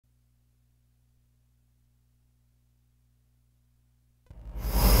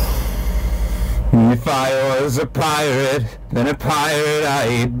If I was a pirate, then a pirate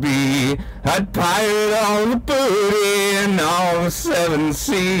I'd be. I'd pirate all the booty in all the seven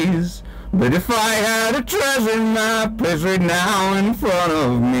seas. But if I had a treasure map placed right now in front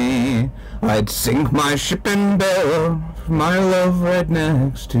of me, I'd sink my ship and barrel for my love right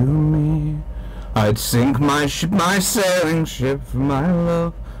next to me. I'd sink my ship, my sailing ship, for my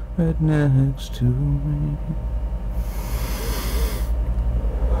love right next to me.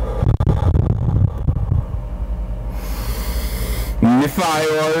 If I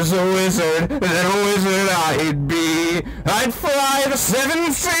was a wizard, then a wizard I'd be. I'd fly the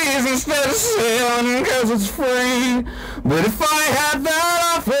seven seas instead of sailing, 'cause it's free. But if I had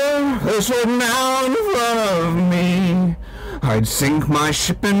that offer placed right now in front of me, I'd sink my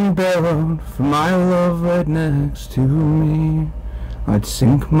ship and barrel for my love right next to me. I'd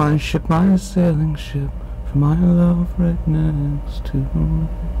sink my ship, my sailing ship, for my love right next to me.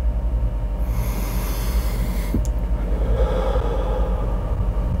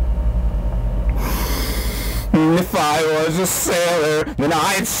 If I was a sailor, then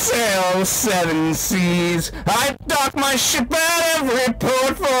I'd sail the seven seas. I'd dock my ship at every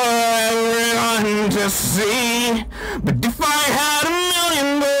port for everyone to see. But if I had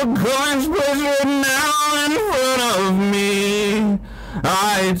 $1,000,000 gold coins placed right now in front of me,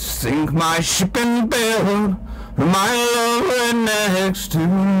 I'd sink my ship and barrel for my love right next to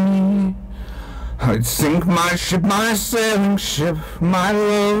me. I'd sink my ship, my sailing ship, my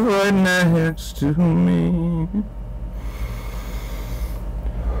love right next to me.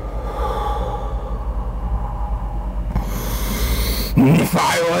 If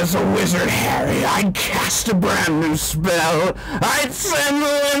I was a wizard, Harry, I'd cast a brand new spell. I'd send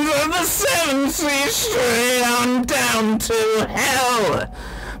the winds of the seven seas straight on down to hell.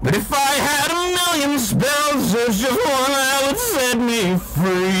 But if I had 1,000,000 spells, there's just one that would set me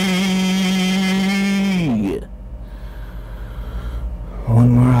free.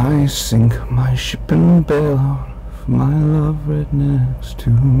 One where I sink my ship and bail out for my love right next to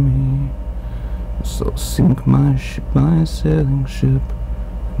me. So sink my ship, my sailing ship,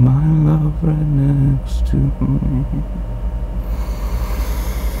 my love right next to me.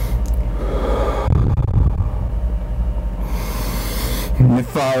 And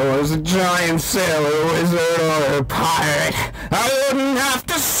if I was a giant sailor, wizard, or a pirate, I wouldn't have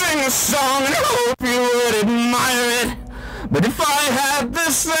to sing a song and hope you would admire it. But if I had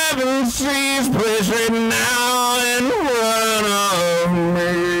the seven seas placed right now in front of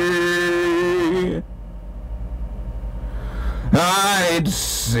me, I'd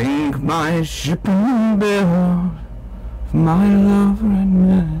sink my ship and barrel for my love right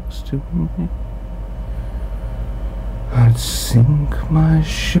next to me. I'd sink my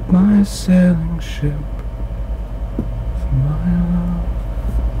ship, my sailing ship, for my love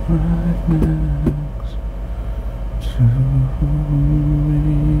right next to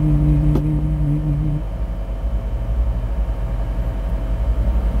me.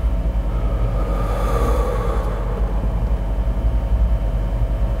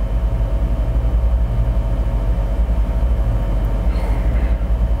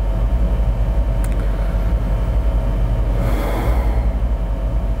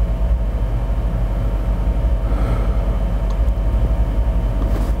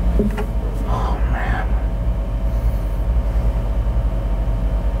 Oh man.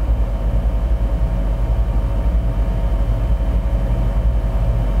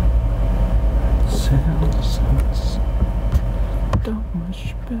 Sails don't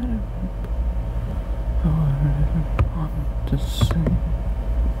much better. Oh, I really want to sing.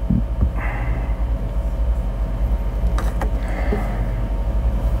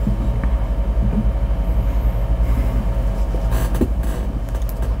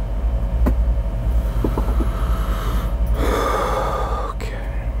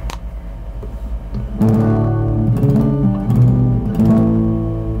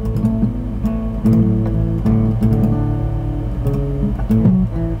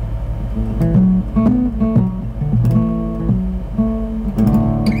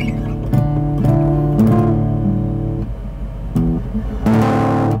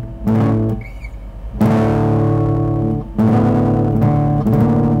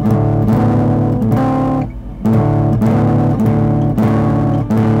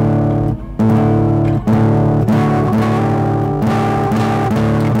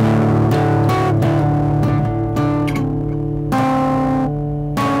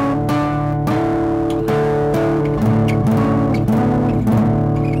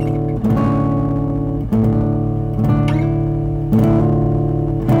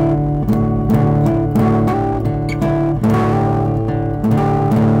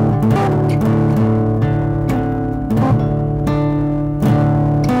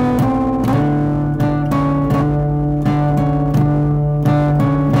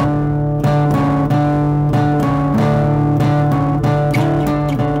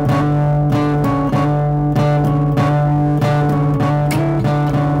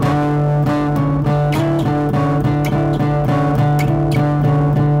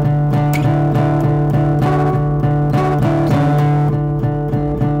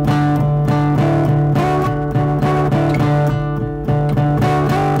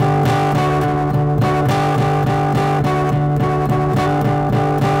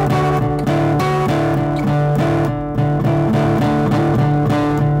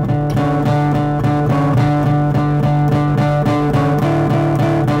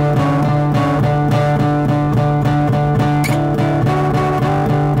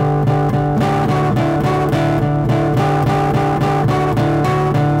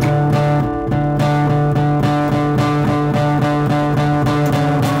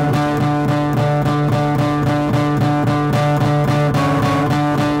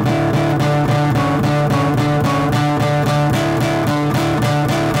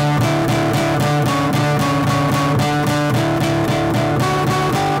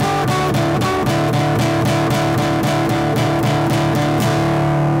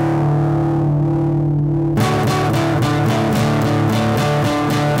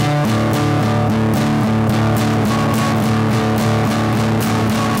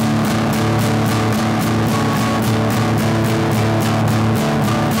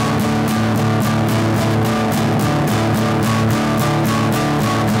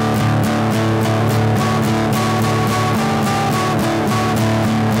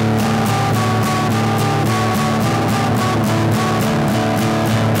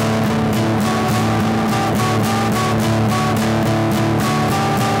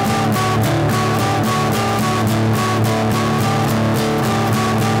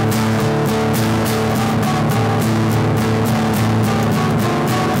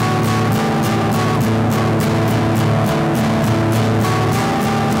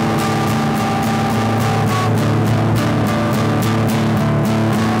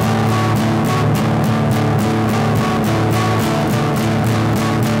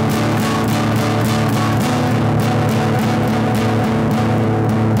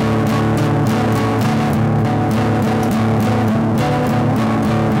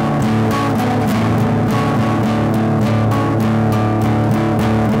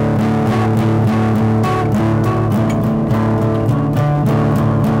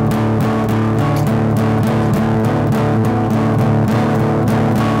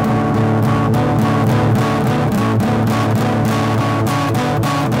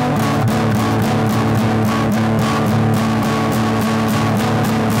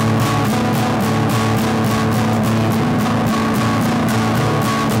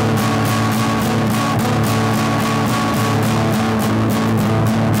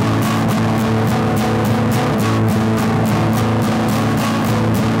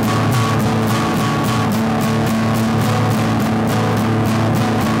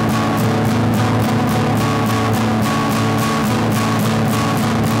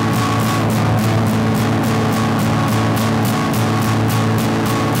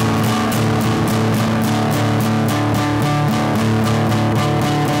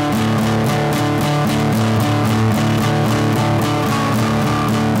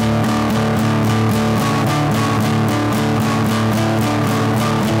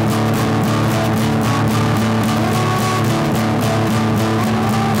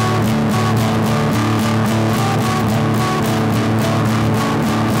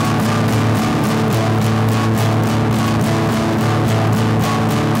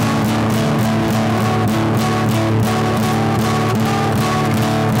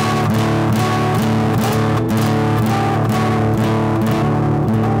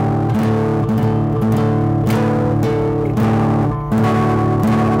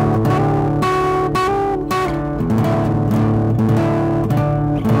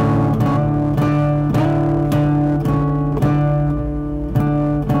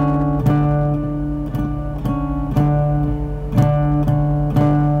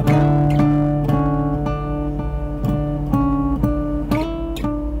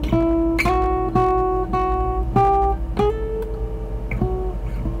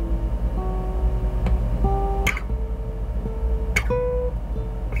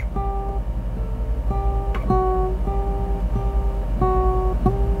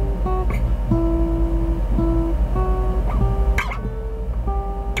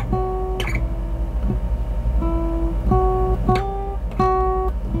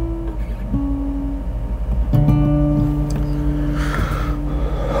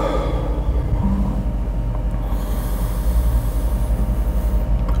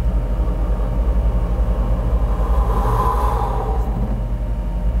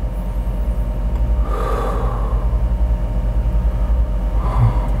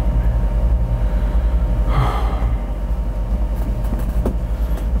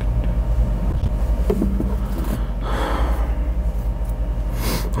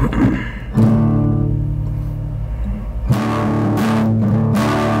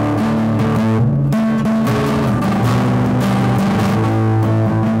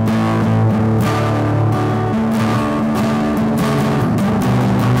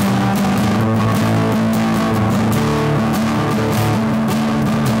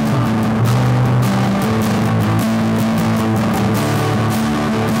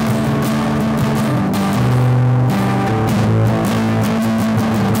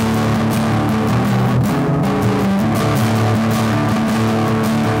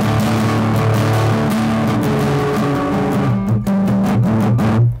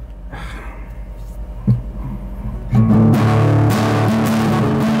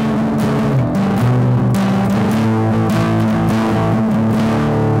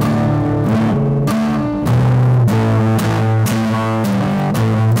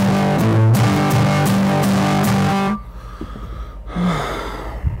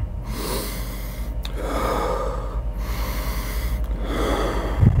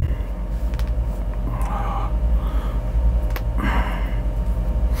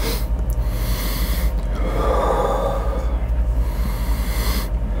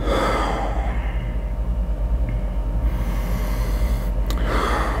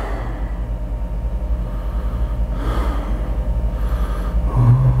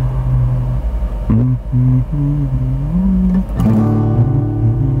 Why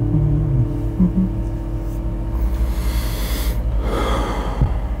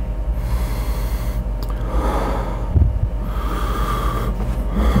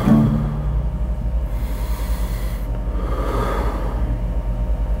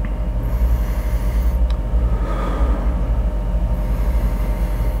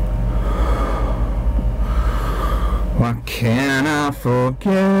can't I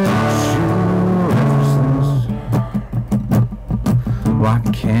forget you ever since? Why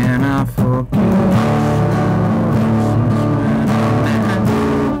can't I forget you since when I met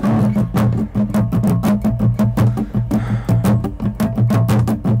you?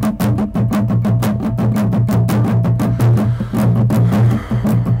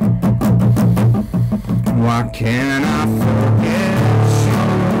 Why can't I forget you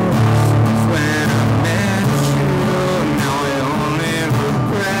since when I met you? Now I only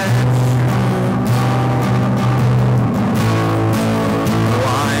regret you.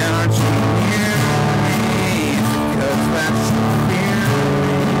 Why aren't you near me? Because that's your fear.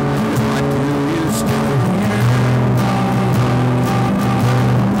 Why do you still hear me?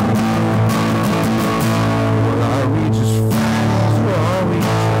 Well, are we just friends or are we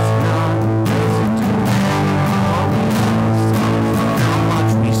just not? Does it depend on how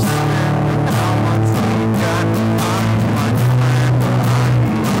much we spend, how much we got? I'm my friend, I'm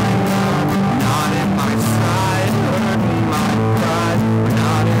my love. Not in my side, hurting my pride. We're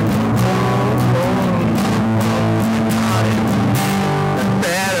not in the world, not in the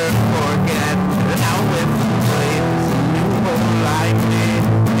better forget that out with the place a new hole I made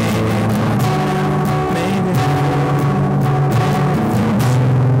it.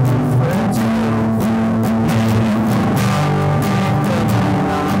 Friends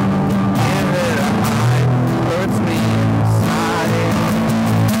give it a high, hurts me inside.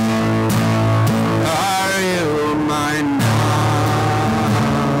 Are you mine now?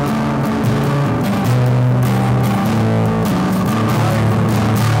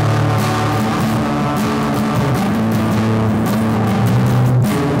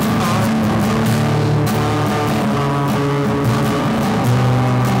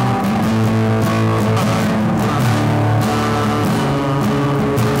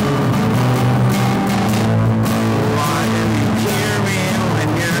 Why do you hear me when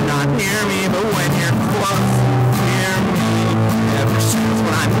you're not near me, but when you're close, you hear me? Ever since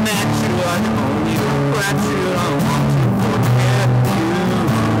when I met you, I only regret you. I want to forget you,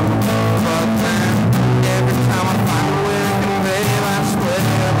 but then every time I find a way to convey it, I split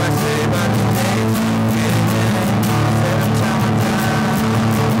it. I say, but today's beginning. Every time I die,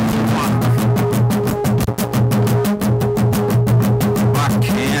 why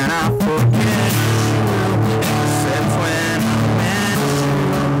can't I forget you? Ever since when I met you,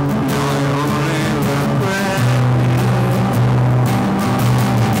 now I only regret you.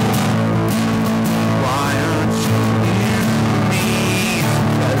 Why aren't you near me?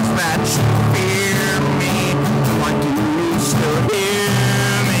 Because that you fear me. Why do you still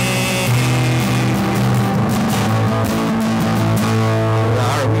hear me?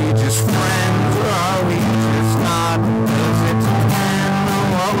 Are we just friends or are we just not? Does it depend on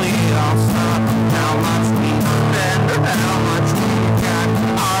what we all stop? How much we spend or how much we got?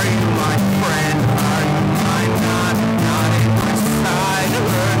 Are you my friend? Are you mine not? Not in my side,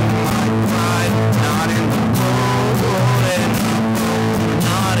 hurting my pride. Not in the world, and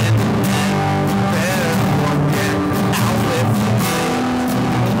not in the end. Better forget out with the flame.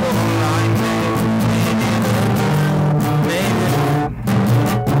 All I made, maybe.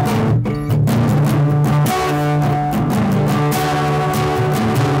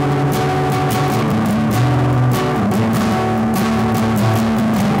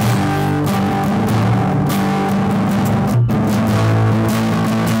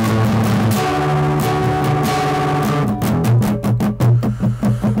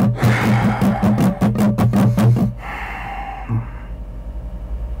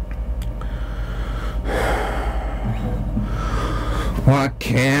 Why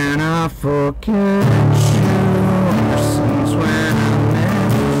can't I forget you? Ever since when I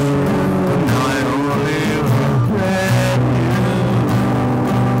met you, now I only regret you.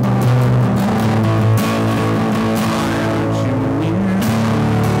 Why aren't you near me?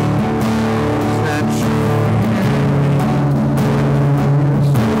 Is that you hear me?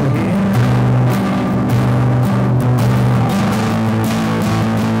 Still here?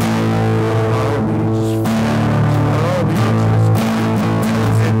 Are we just friends? Are we just?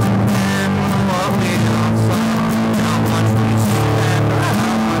 Does it depend on what we don't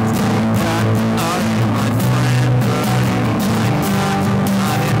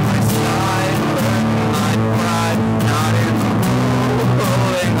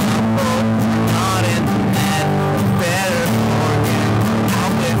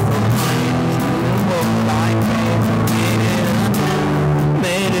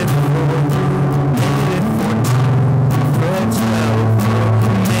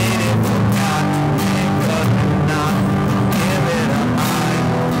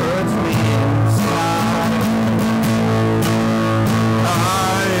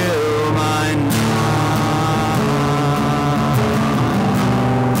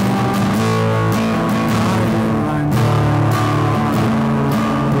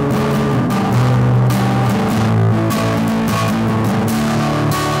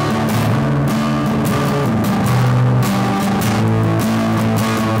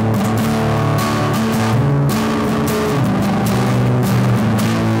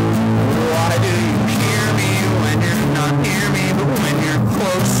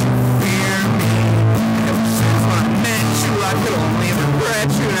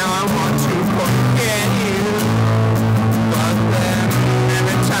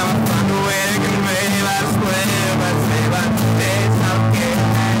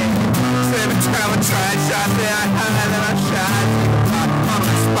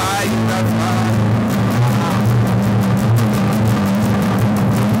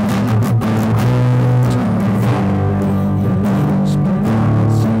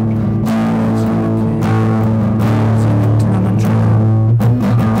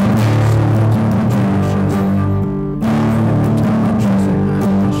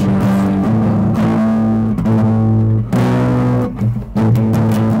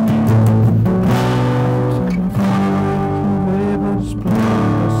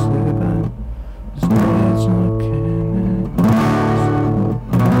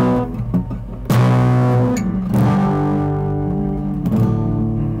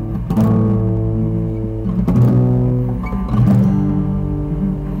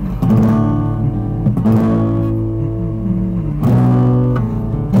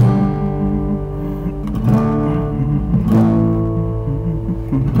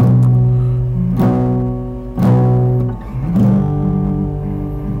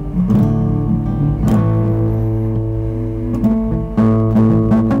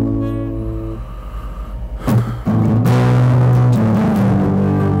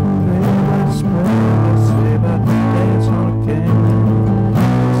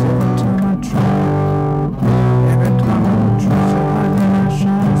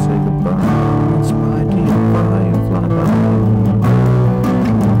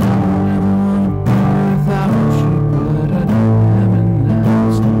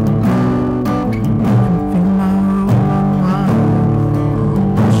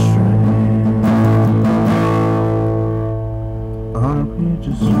Are we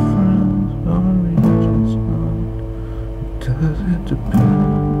just friends? Are we just not? Does it depend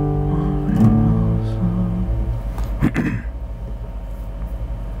on us?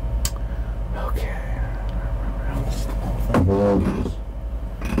 Okay. Envelopes.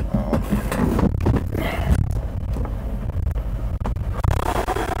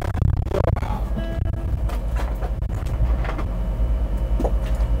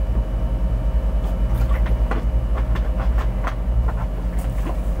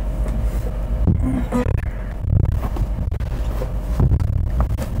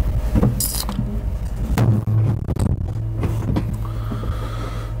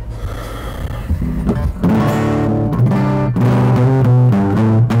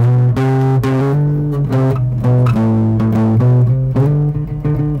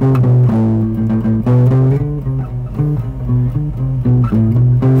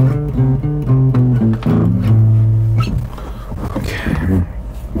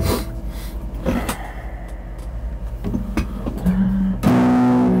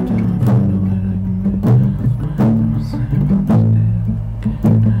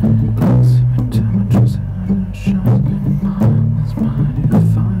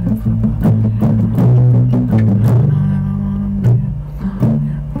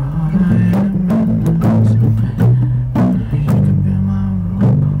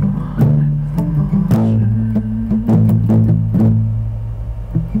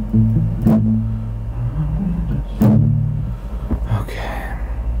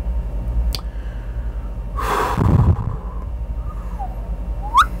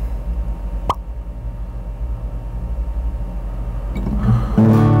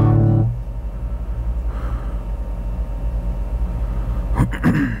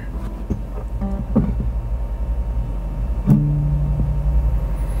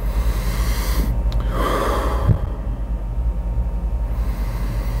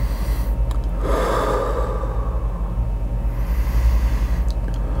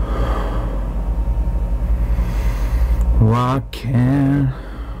 Why can't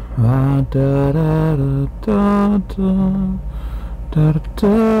I da da da da da da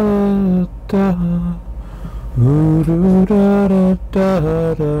da da ooh doo da da da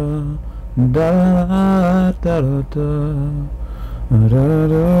da da da da da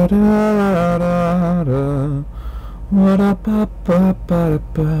da da da what a pa pa pa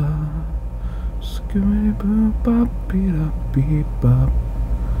pa skimmy boo ba beep da beep bop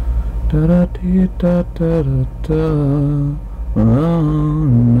da da dee da da da da oh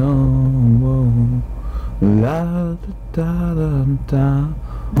no whoa. La da da da da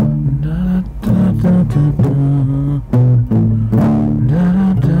da da da da da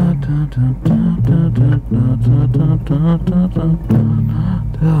da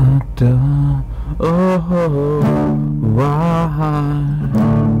da da oh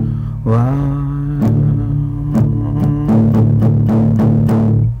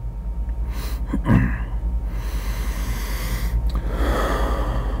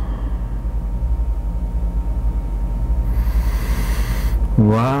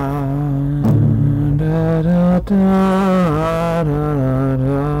why da da da da da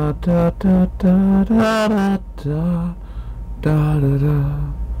da da da da da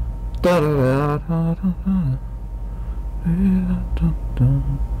da da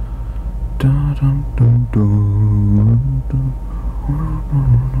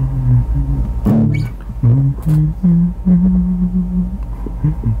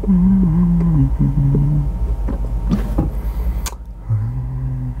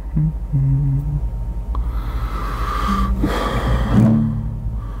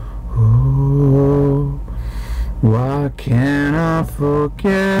why can't I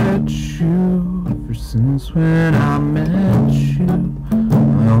forget you? Ever since when I met you,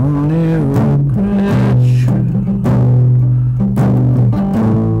 I only regret you.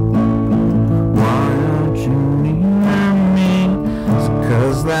 Why aren't you near me? Is it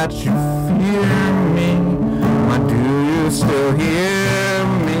 'cause that you fear me? Why do you still hear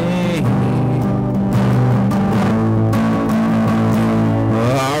me?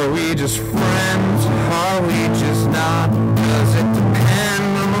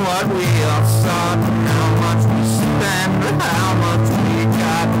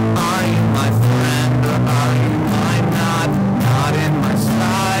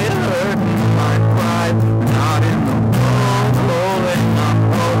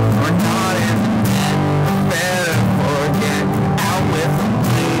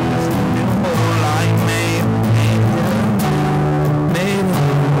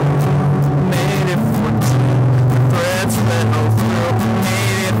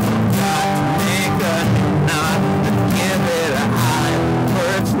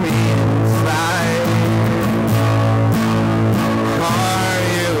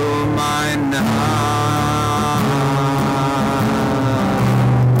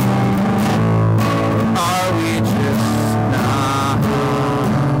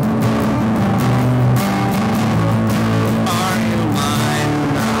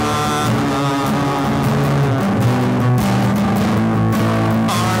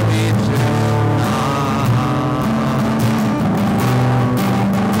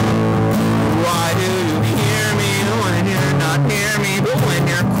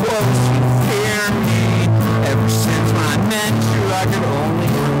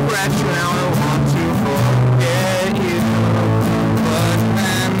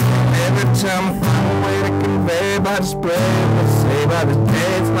 time I find a way to convey by display what I say by the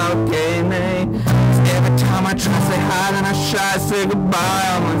day, it's not okay, nay. 'Cause every time I try to say hi, then I shy, say goodbye.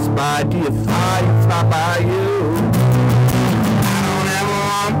 I'm inspired, do you fly by you? I don't ever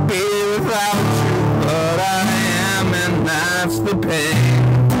want to be without you, but I am, and that's the pain.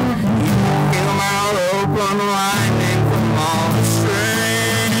 You feel my rope unwinding from all the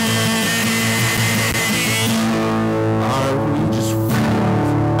strain. Are we just friends?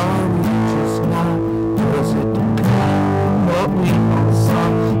 Are we just not? Does it depend on what we all saw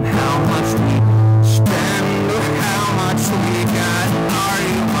and how much we spend or how much we got? Are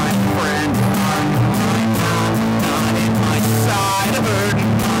you my friend? Are you my not? Not in my side of burden,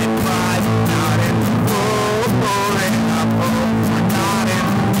 my pride. Not in the full, pulling up, oh, we're not.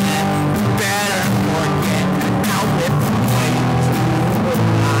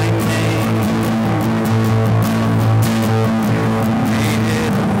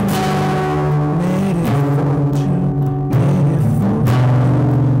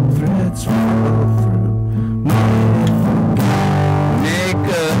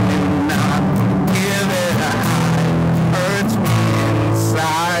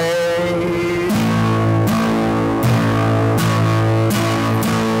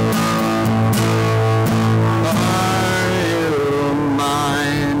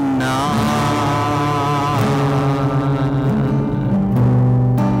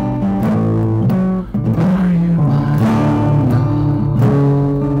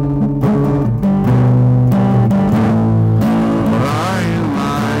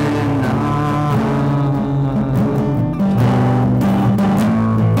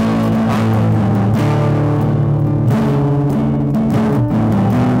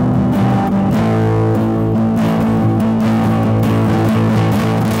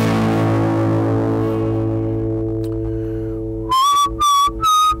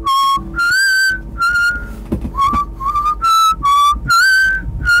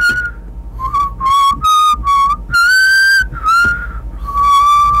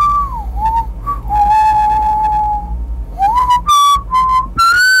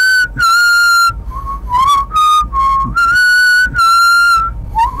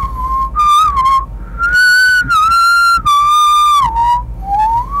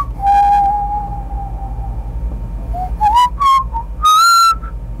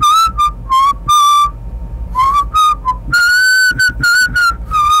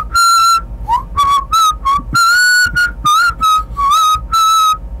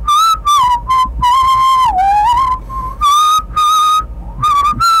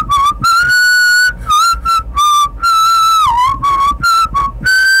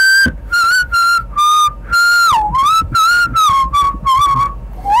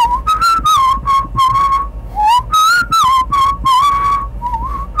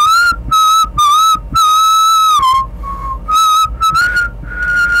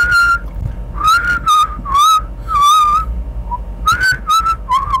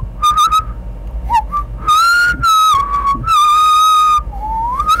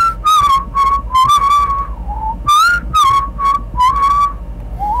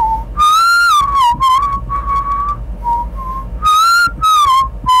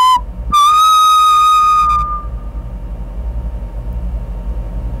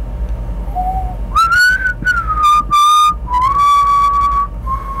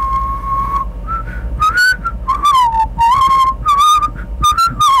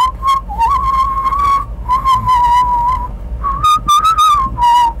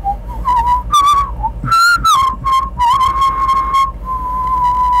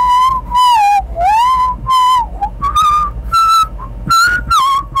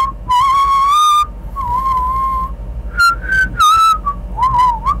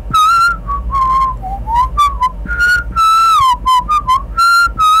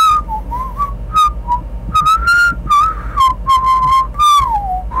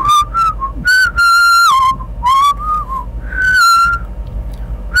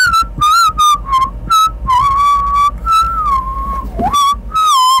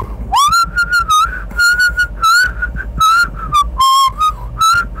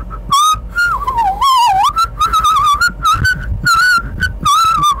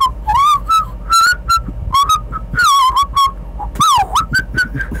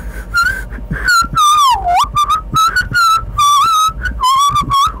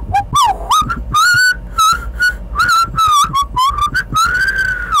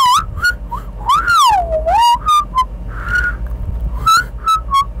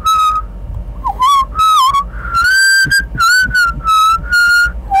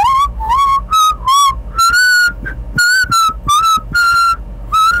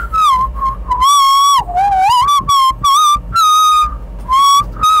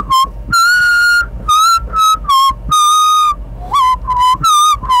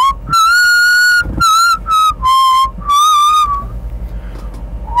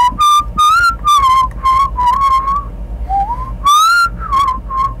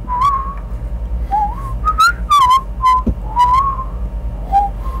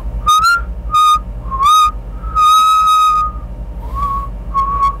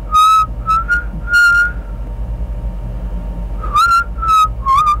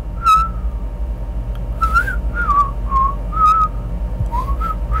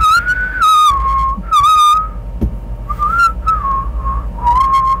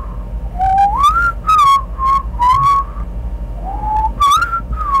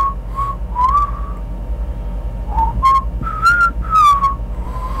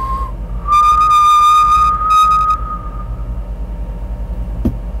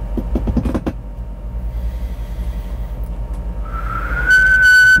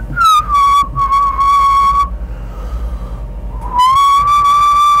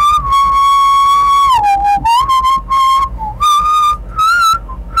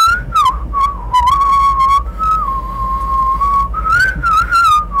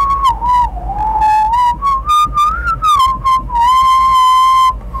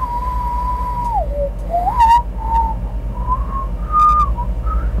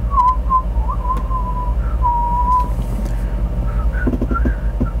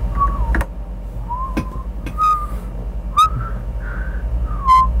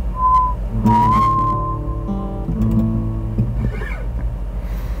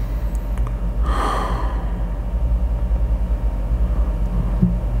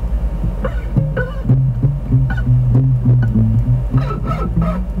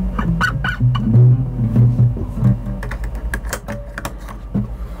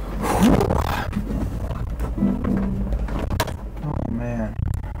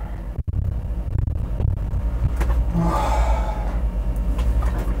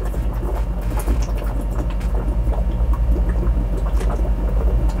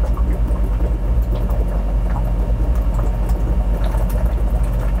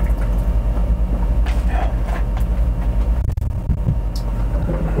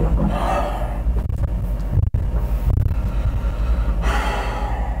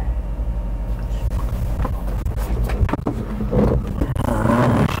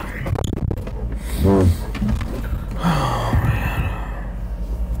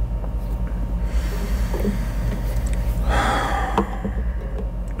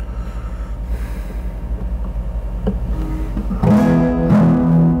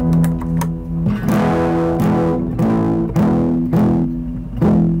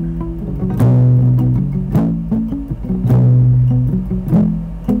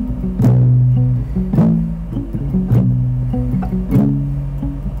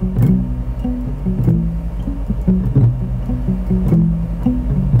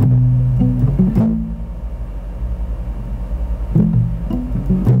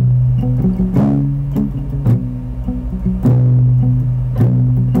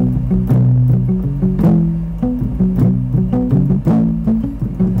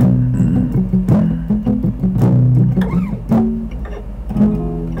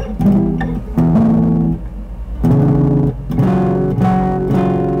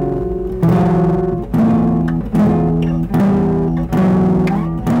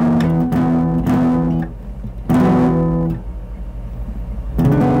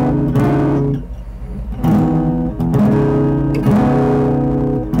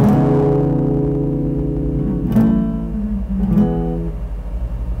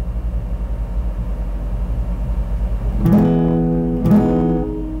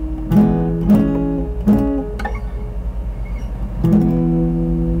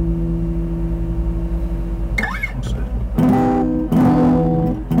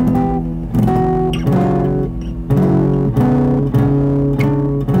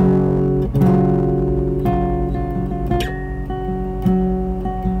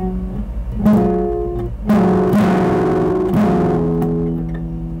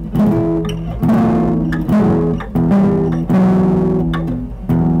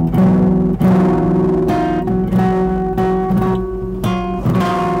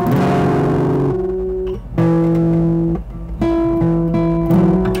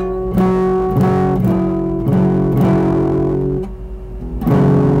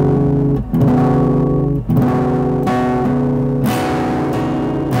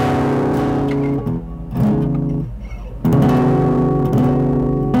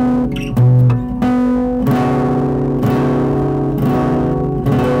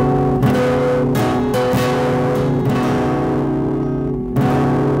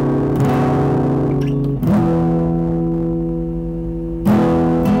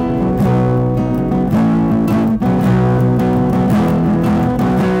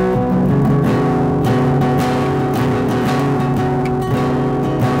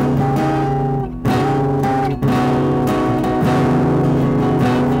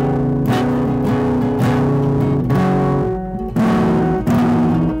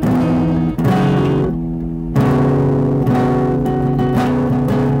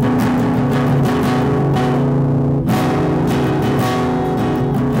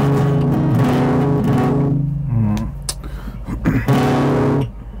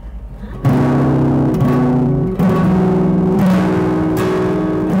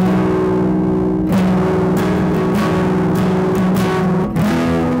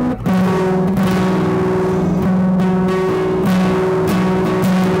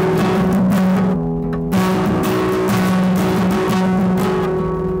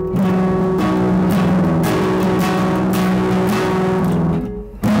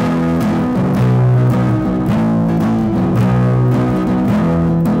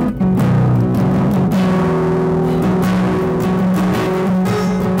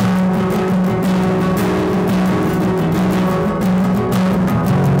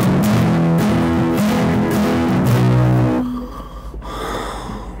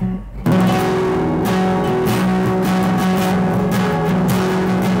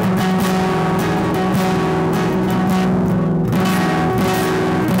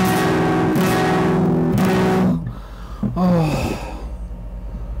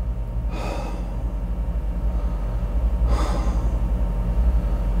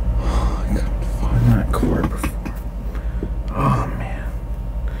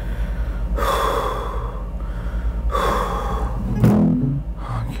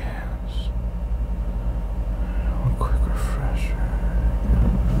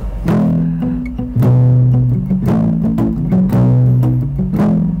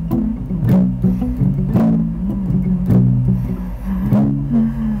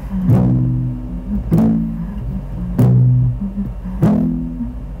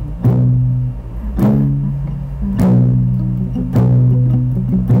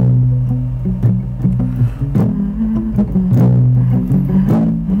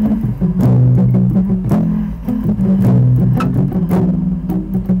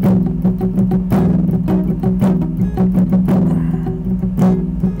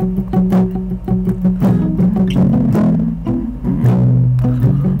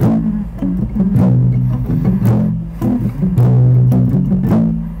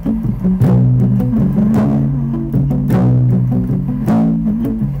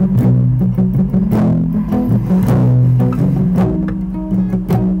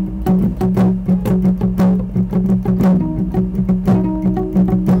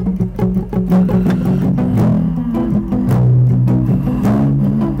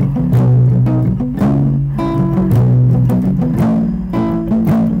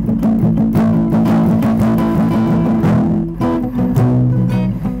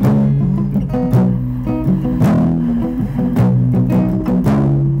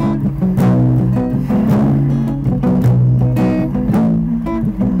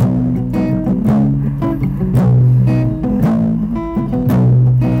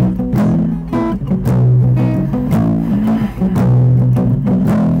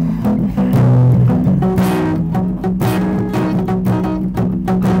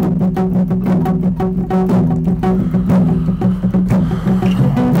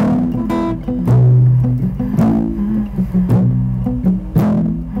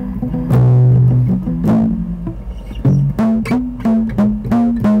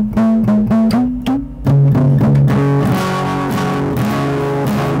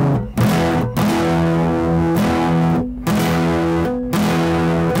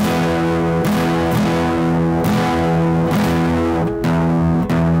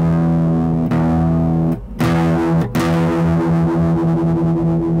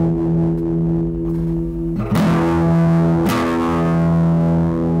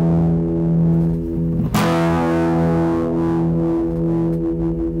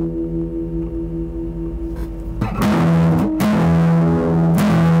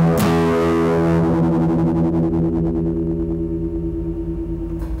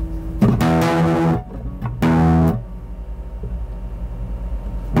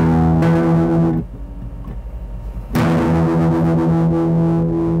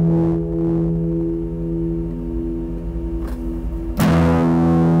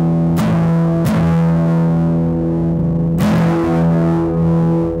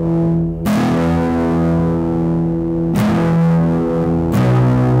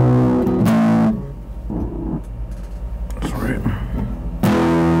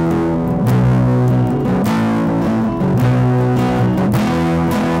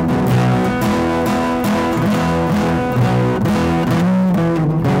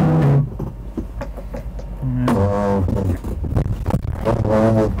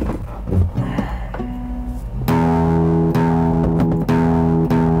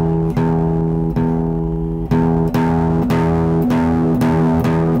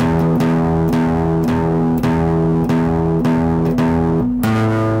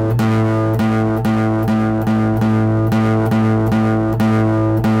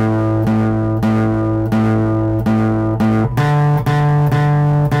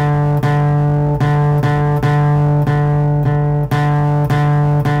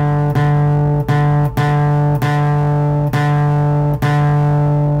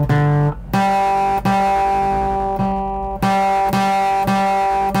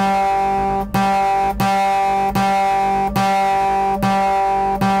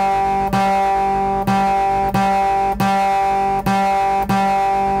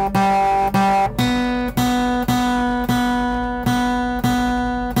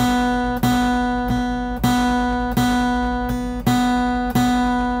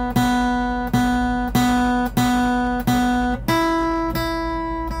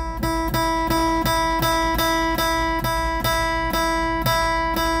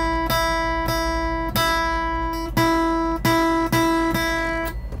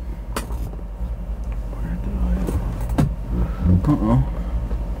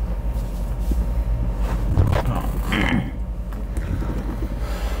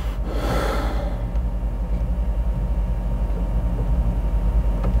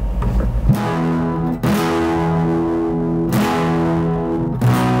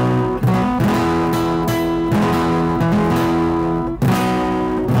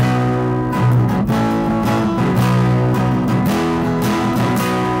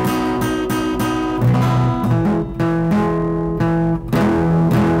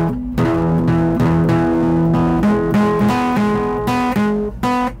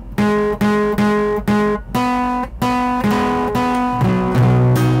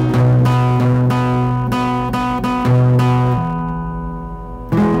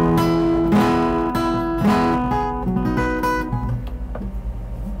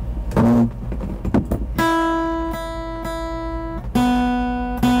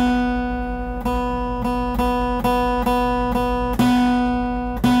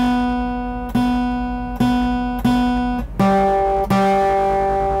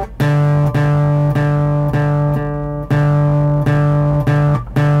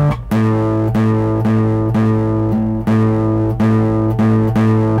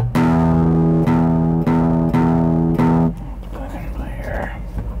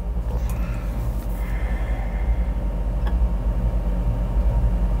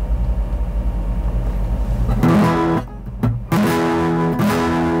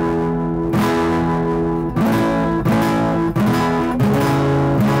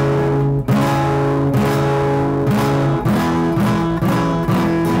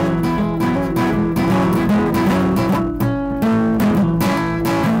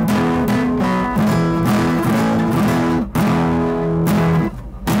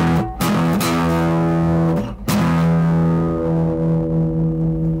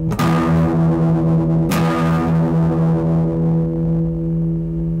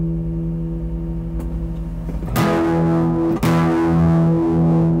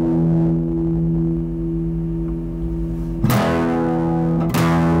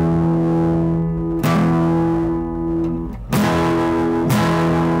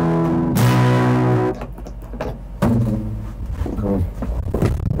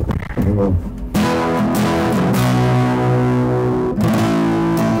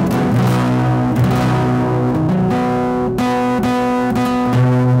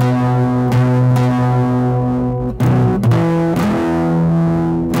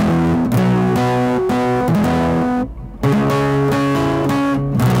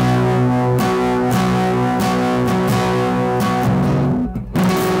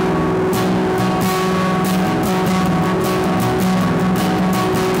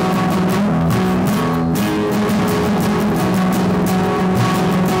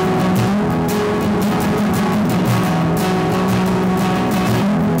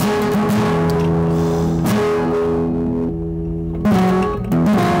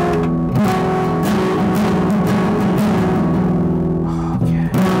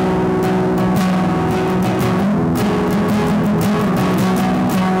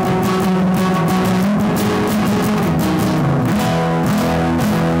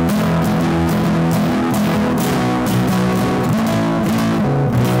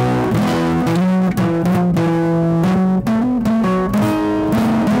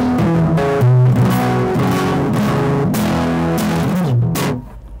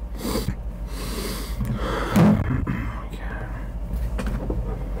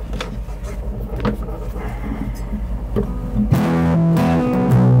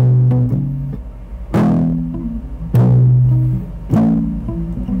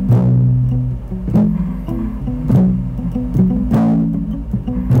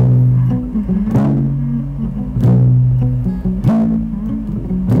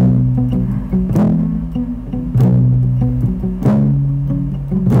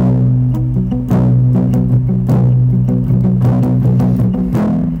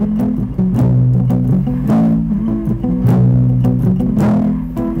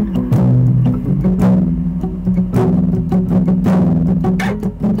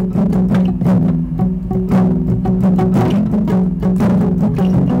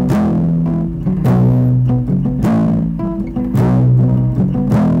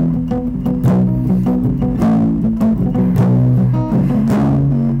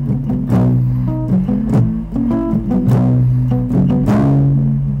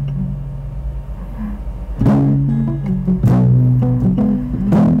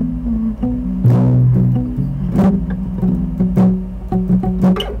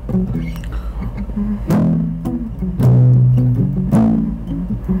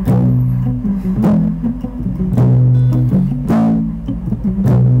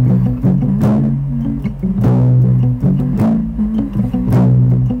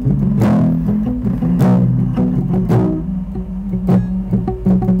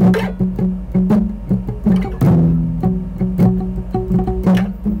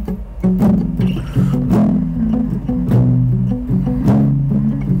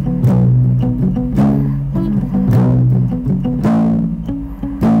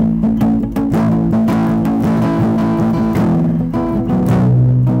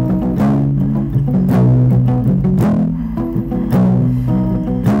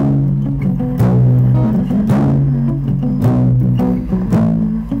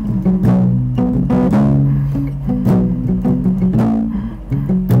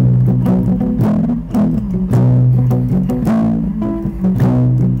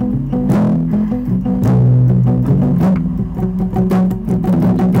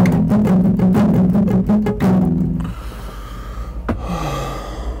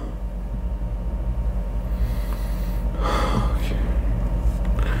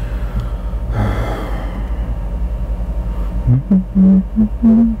 Da da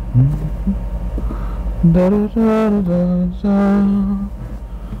da da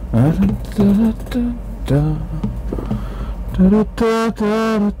da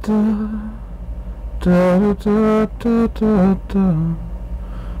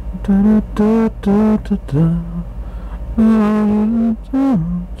da da da da da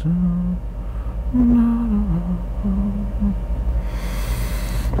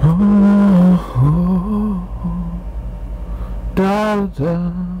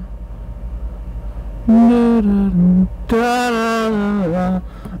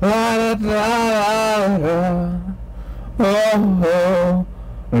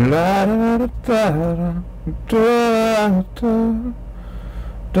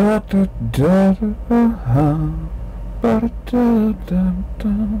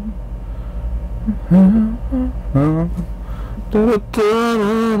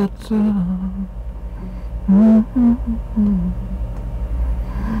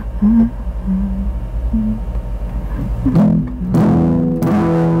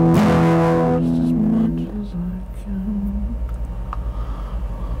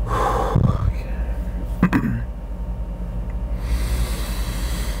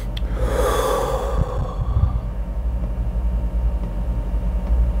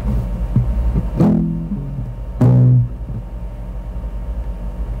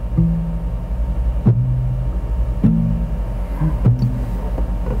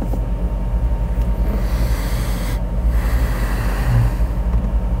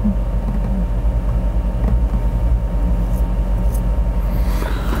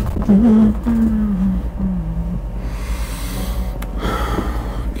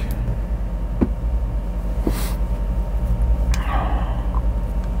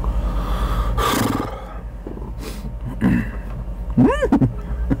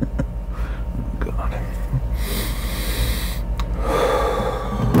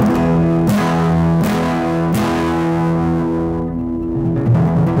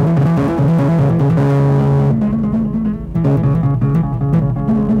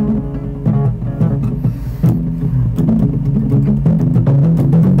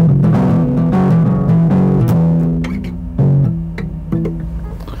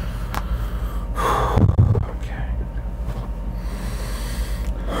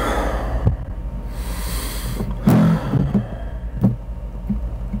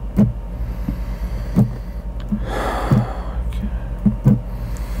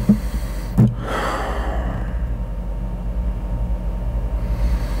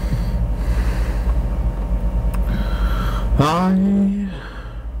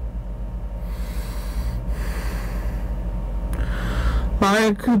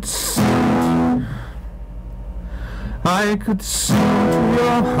I could sing, I could sing to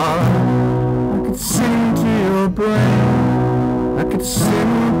your heart, I could sing to your brain, I could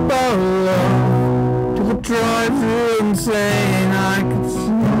sing about love till it drives you insane. I could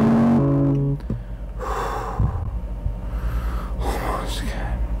sing. Almost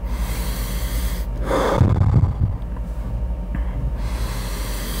again.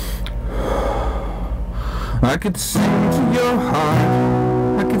 I could sing to your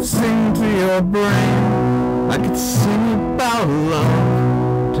heart, I could sing to your brain, I could sing about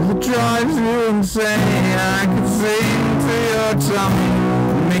love till it drives you insane. I could sing to your tummy,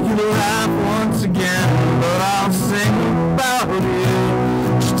 make you laugh once again, but I'll sing about you